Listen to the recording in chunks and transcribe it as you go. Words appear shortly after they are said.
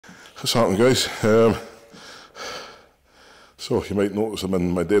What's happening, guys? So you might notice I'm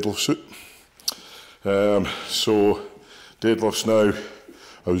in my deadlift suit. So deadlifts now,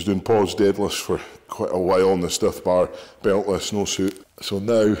 I was doing pause deadlifts for quite a while on the stiff bar, beltless, no suit. So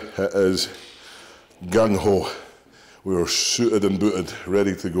now it is gung-ho. We are suited and booted,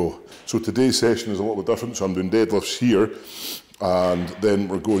 ready to go. So today's session is a little bit different. So I'm doing deadlifts here, and then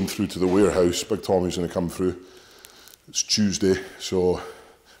we're going through to the warehouse. Big Tommy's going to come through. It's Tuesday, so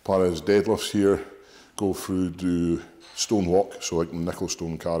plan is deadlifts here, go through, do stone walk, so like nickel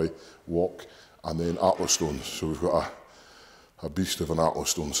stone carry, walk, and then atlas stones. So we've got a beast of an atlas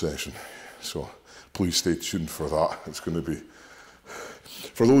stone session. So please stay tuned for that. It's going to be,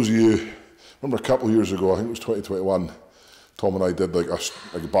 for those of you, remember a couple of years ago, I think it was 2021, Tom and I did like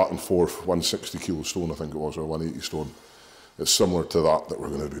a back and forth 160 kilo stone, I think it was, or 180 stone. It's similar to that we're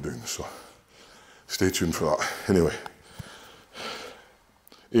going to be doing, so stay tuned for that. Anyway,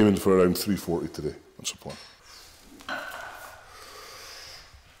 aiming for around 340 today, that's the plan.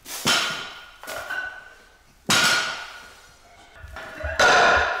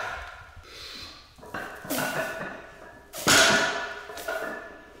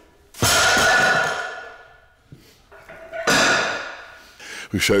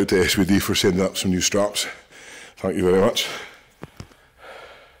 We shout out to SBD for sending up some new straps. Thank you very much.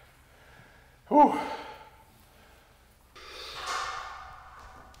 Oh.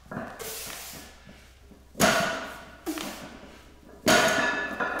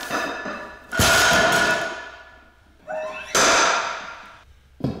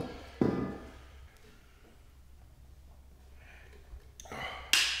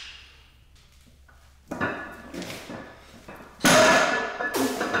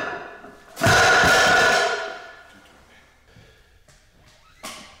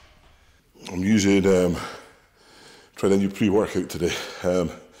 I'm using, tried a new pre-workout today.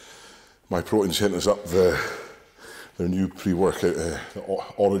 My protein centre's up their new pre-workout, the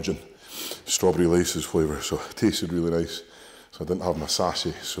Origin strawberry laces flavour, so it tasted really nice. So I didn't have my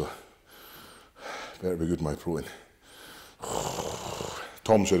sachet, so better be good, my protein.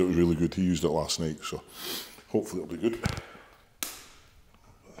 Tom said it was really good, he used it last night, so hopefully it'll be good.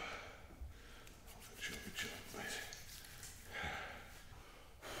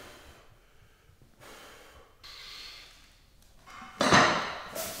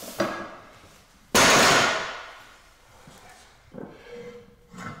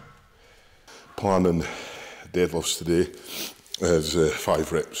 Planning deadlifts today is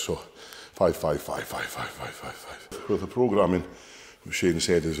 5 reps, so 5, 5, 5, 5, 5, 5, 5, 5. With the programming, what Shane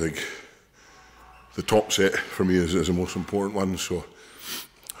said is like the top set for me is the most important one, so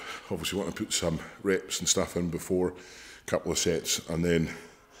obviously want to put some reps and stuff in before, a couple of sets, and then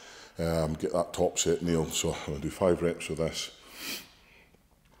get that top set nailed. So I'm going to do 5 reps of this,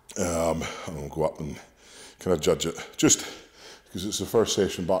 and I'll go up and kind of judge it, just because it's the first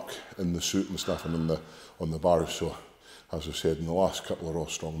session back in the suit and stuff and on the bars. So as I said, in the last couple of raw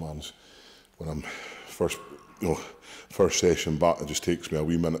strongmans, when I'm first session back, it just takes me a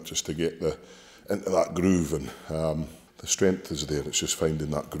wee minute just to get into that groove, and the strength is there. It's just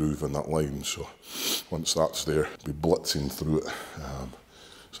finding that groove and that line. So once that's there, be blitzing through it.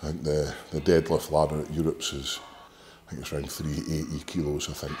 So I think the deadlift ladder at Europe's is, I think it's around 380 kilos,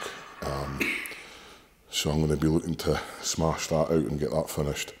 I think. So I'm going to be looking to smash that out and get that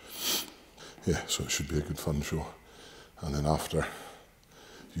finished. Yeah, so it should be a good fun show. And then after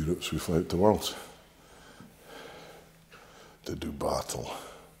Europe's, we fly out to Worlds to do battle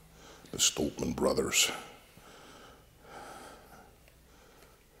the Stoltman brothers.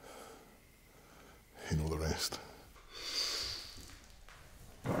 You know the rest.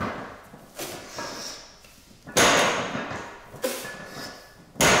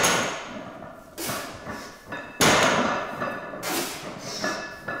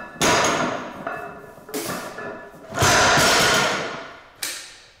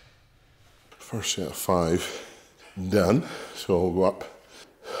 First set of 5 done, so I'll go up,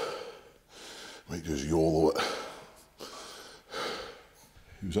 might just YOLO it.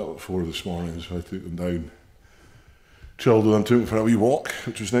 He was up at 4 this morning, so I took him down, chilled with him, took him for a wee walk,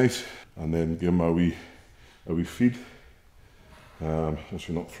 which was nice, and then gave him a wee feed.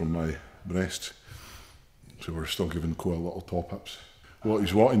 Actually not from my breast, so we're still giving Cole a little top-ups. What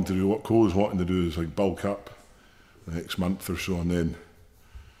he's wanting to do, what Cole is wanting to do is like bulk up the next month or so, and then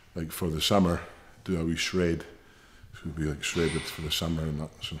like for the summer, do a wee shred. So we'll be like shredded for the summer and that.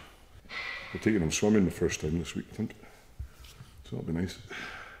 So we're taking him swimming the first time this week, I think. So that'll be nice.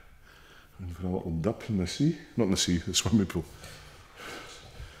 And for a little dip in the sea. Not in the sea, the swimming pool.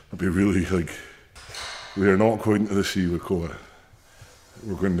 It'll be really like, we are not going to the sea with Cole.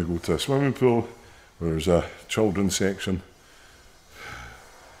 we're going to go to a swimming pool where there's a children's section.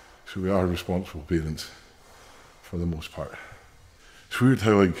 So we are responsible parents for the most part. It's weird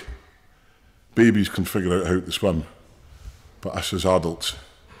how like babies can figure out how to swim, but us as adults,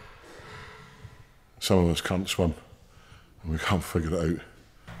 some of us can't swim and we can't figure it out.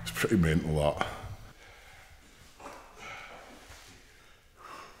 It's pretty mental, that.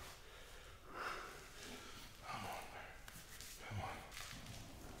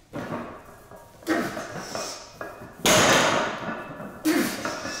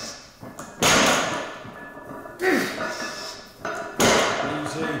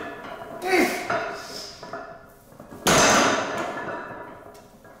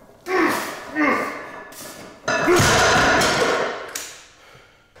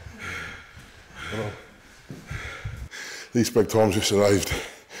 These big Toms just arrived,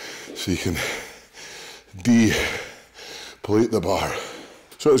 so you can de-plate the bar.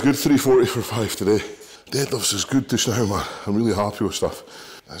 So it was good, 340 for 5 today. Deadlifts is good just now, man. I'm really happy with stuff.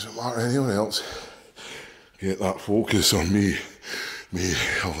 Doesn't matter anyone else. Get that focus on me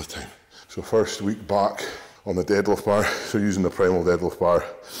all the time. So first week back on the deadlift bar, so using the primal deadlift bar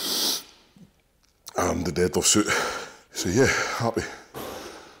and the deadlift suit. So yeah, happy.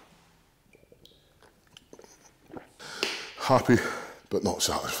 Happy, but not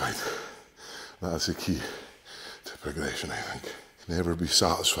satisfied. That's the key to progression, I think. Never be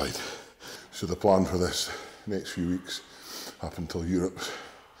satisfied. So the plan for this next few weeks, up until Europe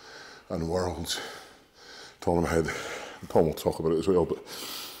and Worlds, Tom and I had, Tom will talk about it as well, but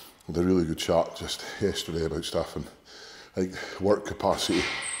we had a really good chat just yesterday about stuff, and like work capacity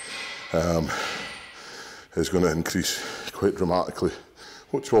is going to increase quite dramatically,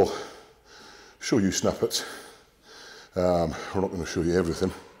 which will show you snippets. We're not going to show you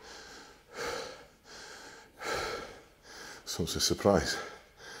everything, so it's a surprise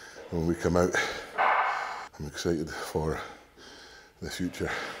when we come out. I'm excited for the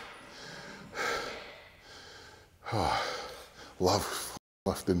future. Oh, love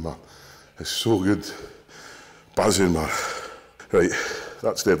lifting, man. It's so good. Buzzing, man. Right,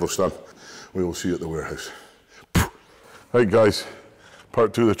 that's deadlift done. We will see you at the warehouse. Right guys,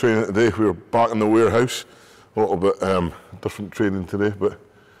 part 2 of the training today. We're back in the warehouse. A little bit different training today, but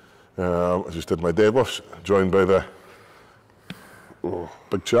I just did my deadlifts, joined by the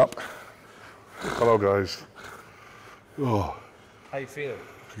big chap. Hello guys. How you feeling?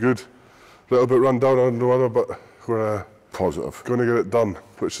 Good. A little bit run down on the weather, but we're Positive. going to get it done,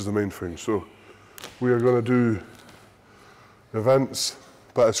 which is the main thing. So we are going to do events,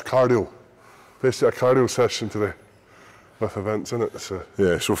 but it's cardio. Basically a cardio session today with events in it. So.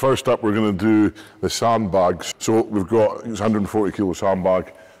 Yeah, so first up we're going to do the sandbags. So we've got, it's 140 kilo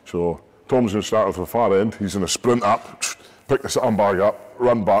sandbag. So Tom's going to start with the far end. He's going to sprint up, pick the sandbag up,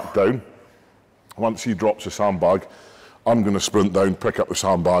 run back down. Once he drops the sandbag, I'm going to sprint down, pick up the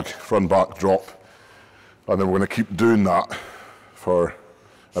sandbag, run back, drop. And then we're going to keep doing that for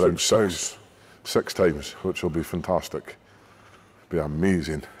around six times, which will be fantastic. Be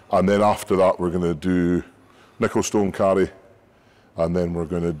amazing. And then after that we're going to do nickel stone carry, and then we're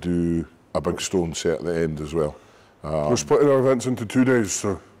going to do a big stone set at the end as well. We're splitting our events into 2 days,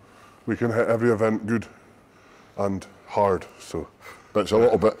 so we can hit every event good and hard. So, but it's a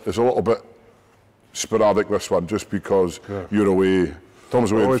little bit sporadic this one, just because you're away.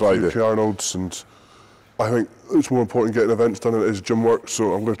 Tom's away on Friday. UK Arnold's, and I think it's more important getting events done than it is gym work.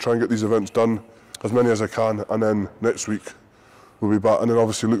 So I'm going to try and get these events done, as many as I can, and then next week we'll be back. And then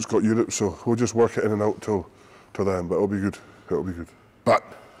obviously Luke's got Europe, so we'll just work it in and out till then. But it'll be good. It'll be good. But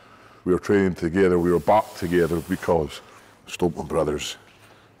we were training together. We were back together because Stoltman brothers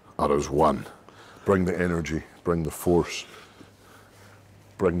are as one. Bring the energy. Bring the force.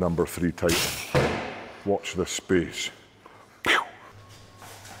 Bring number 3 tight. Watch the space.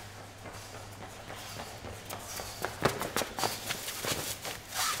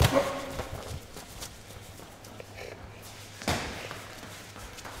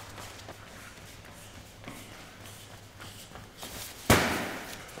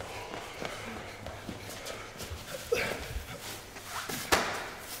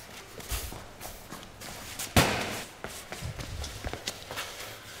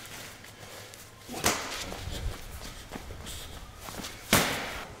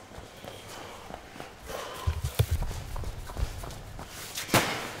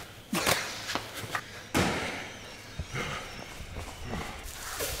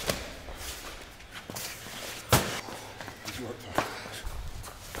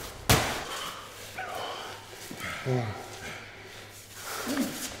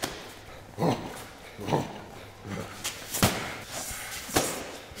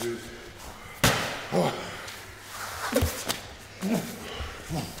 I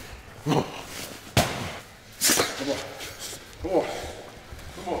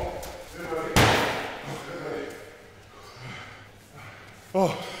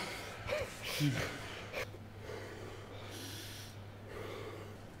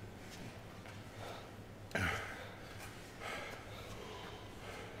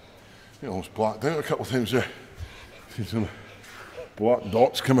almost blacked out a couple of times there. See some black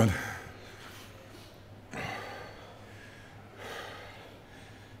dots come in.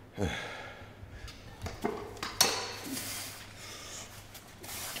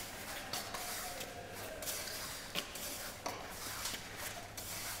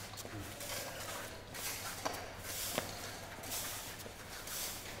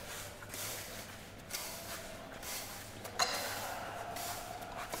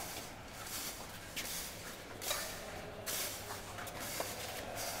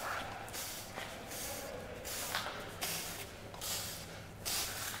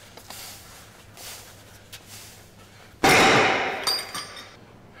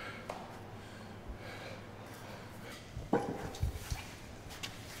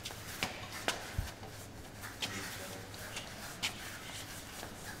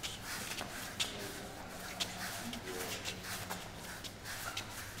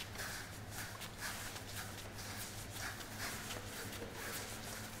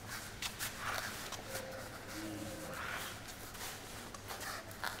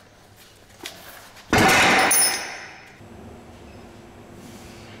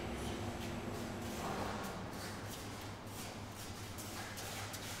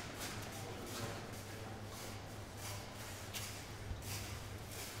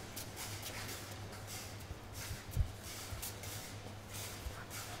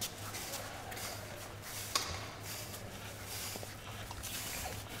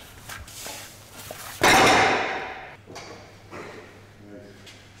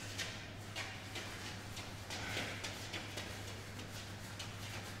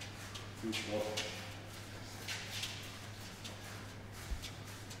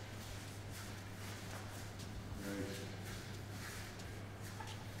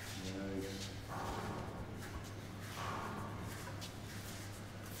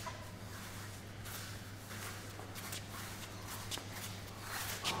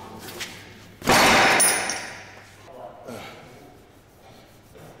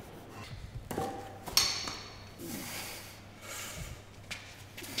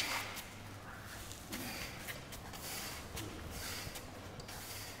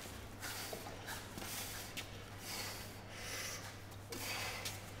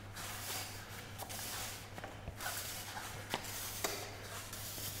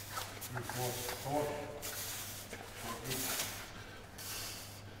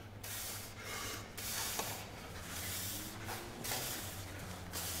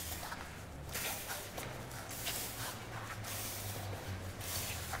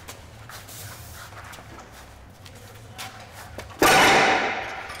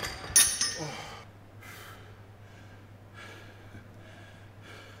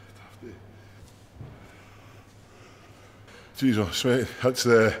 Jesus, mate, that's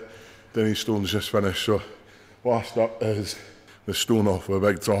the Denny Stone's just finished, so last up is the stone off with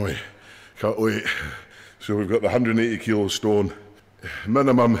Big Tommy. Cut weight. So we've got the 180 kilo stone,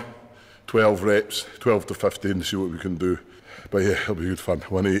 minimum 12 reps, 12 to 15, see what we can do. But yeah, it'll be good fun.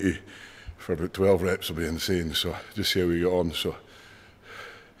 180 for about 12 reps will be insane, so just see how we get on. So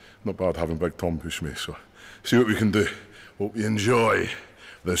not bad having Big Tom push me, so see what we can do. Hope you enjoy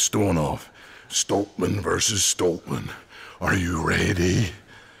the stone off. Stoltman versus Stoltman. Are you ready?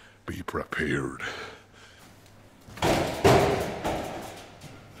 Be prepared.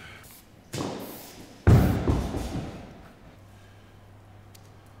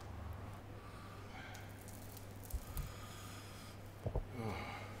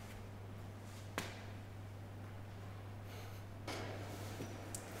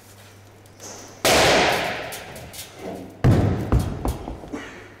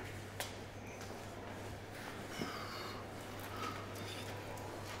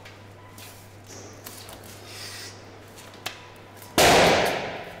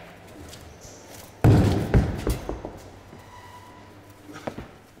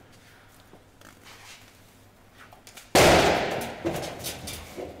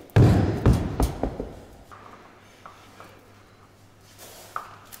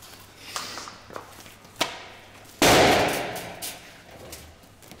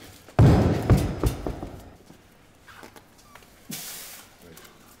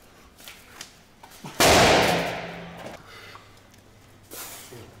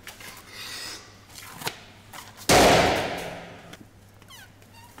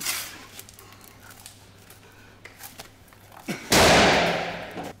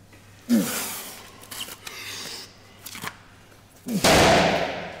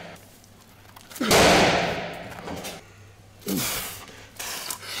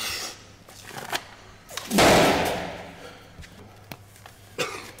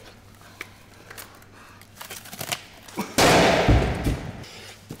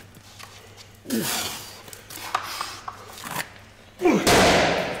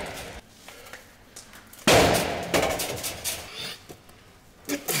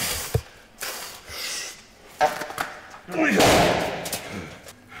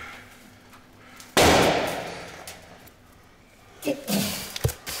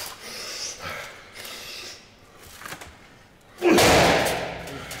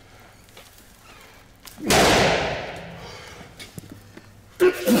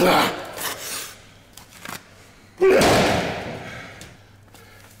 Easy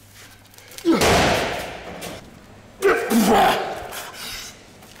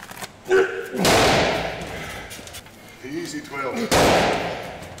 12.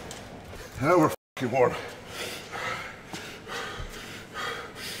 Now we're f***ing warm.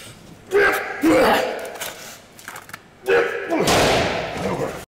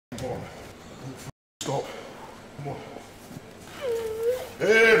 Stop. Come on.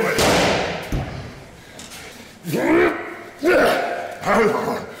 Hey, boy.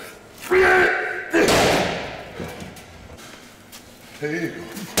 There you go.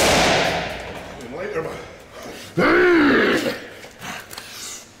 And lighter, man.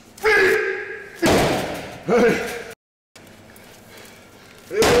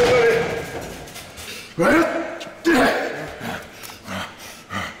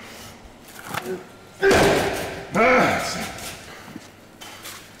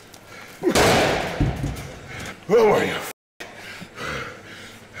 Where are you?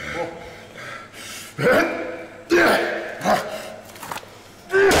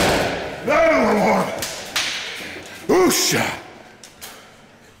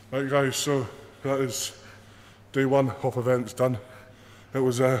 Right guys, so that is day one of events done. It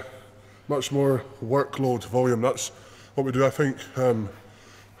was a much more workload volume. That's what we do. I think I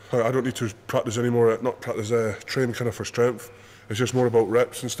don't need to practice anymore, not practice, train kind of for strength. It's just more about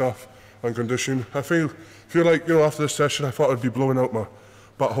reps and stuff and conditioning. I feel like, you know, after this session I thought I'd be blowing out my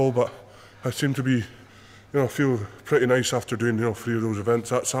butthole, but I seem to be, you know, feel pretty nice after doing, you know, 3 of those events.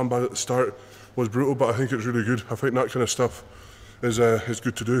 That sandbag at the start was brutal, but I think it's really good. I think that kind of stuff is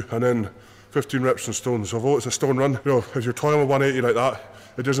good to do. And then 15 reps in stones. Although it's a stone run, you know, if you're toiling 180 like that,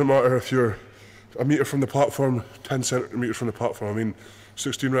 it doesn't matter if you're a metre from the platform, 10 centimetres from the platform. I mean,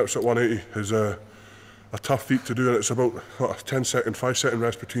 16 reps at 180 is a tough feat to do, and it's about what, a 10-second, 5-second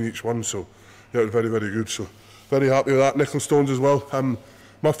rest between each one. So yeah, it's very, very good. So very happy with that. Nickel stones as well.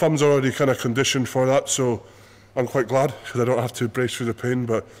 My thumb's already kind of conditioned for that, so I'm quite glad because I don't have to brace through the pain.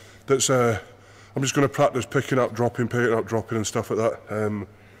 But that's I'm just going to practice picking up, dropping, picking up, dropping and stuff like that.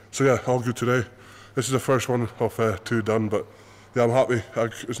 So yeah, all good today. This is the first one of 2 done, but yeah, I'm happy.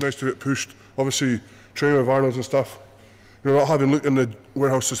 It's nice to get pushed. Obviously, training with Arnold's and stuff, you know, not having looked in the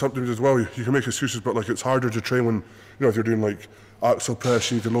warehouse or something as well, you can make excuses, but like it's harder to train when, you know, if you're doing like axle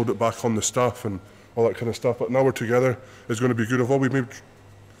press, you need to load it back on the stuff and all that kind of stuff. But now we're together, it's going to be good. Although we maybe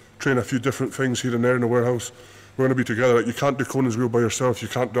train a few different things here and there in the warehouse, we're going to be together. Like, you can't do Conan's wheel by yourself, you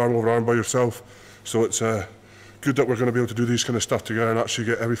can't do arm over arm by yourself. So it's good that we're going to be able to do these kind of stuff together and actually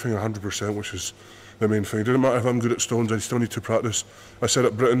get everything 100%, which is the main thing. It doesn't matter if I'm good at stones, I still need to practice. I said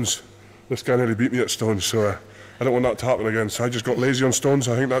at Britain's, this guy nearly beat me at stones, so I don't want that to happen again. So I just got lazy on stones.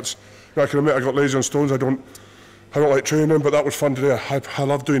 I think that's, I can admit I got lazy on stones. I don't like training them, but that was fun today. I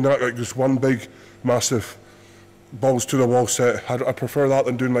love doing that, like just one big, massive balls to the wall set. I prefer that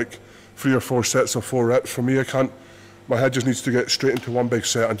than doing like 3 or 4 sets of 4 reps. For me, I can't, my head just needs to get straight into one big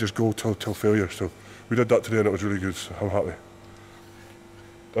set and just go till failure. So we did that today and it was really good, so I'm happy.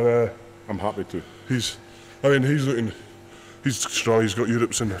 I'm happy too. He's strong. He's got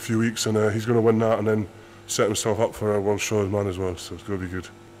Europe's in a few weeks, and he's going to win that and then set himself up for a World Strongman as well, so it's going to be good.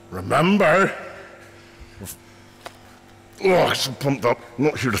 Remember, I'm so pumped up,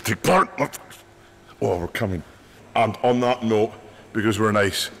 not here to take part. Oh, we're coming. And on that note, because we're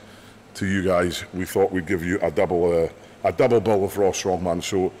nice to you guys, we thought we'd give you a double bill of raw strongman.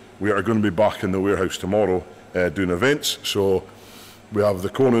 So we are going to be back in the warehouse tomorrow doing events. So we have the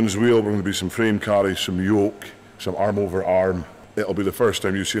Conan's wheel, we're going to be some frame carries, some yoke, some arm over arm. It'll be the first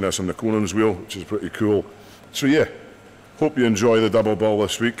time you've seen us on the Conan's wheel, which is pretty cool. So yeah, hope you enjoy the double bill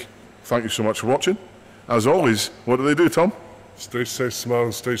this week. Thank you so much for watching. As always, what do they do, Tom? Stay safe, smile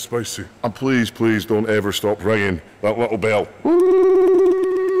and stay spicy. And please, please don't ever stop ringing that little bell. Woo!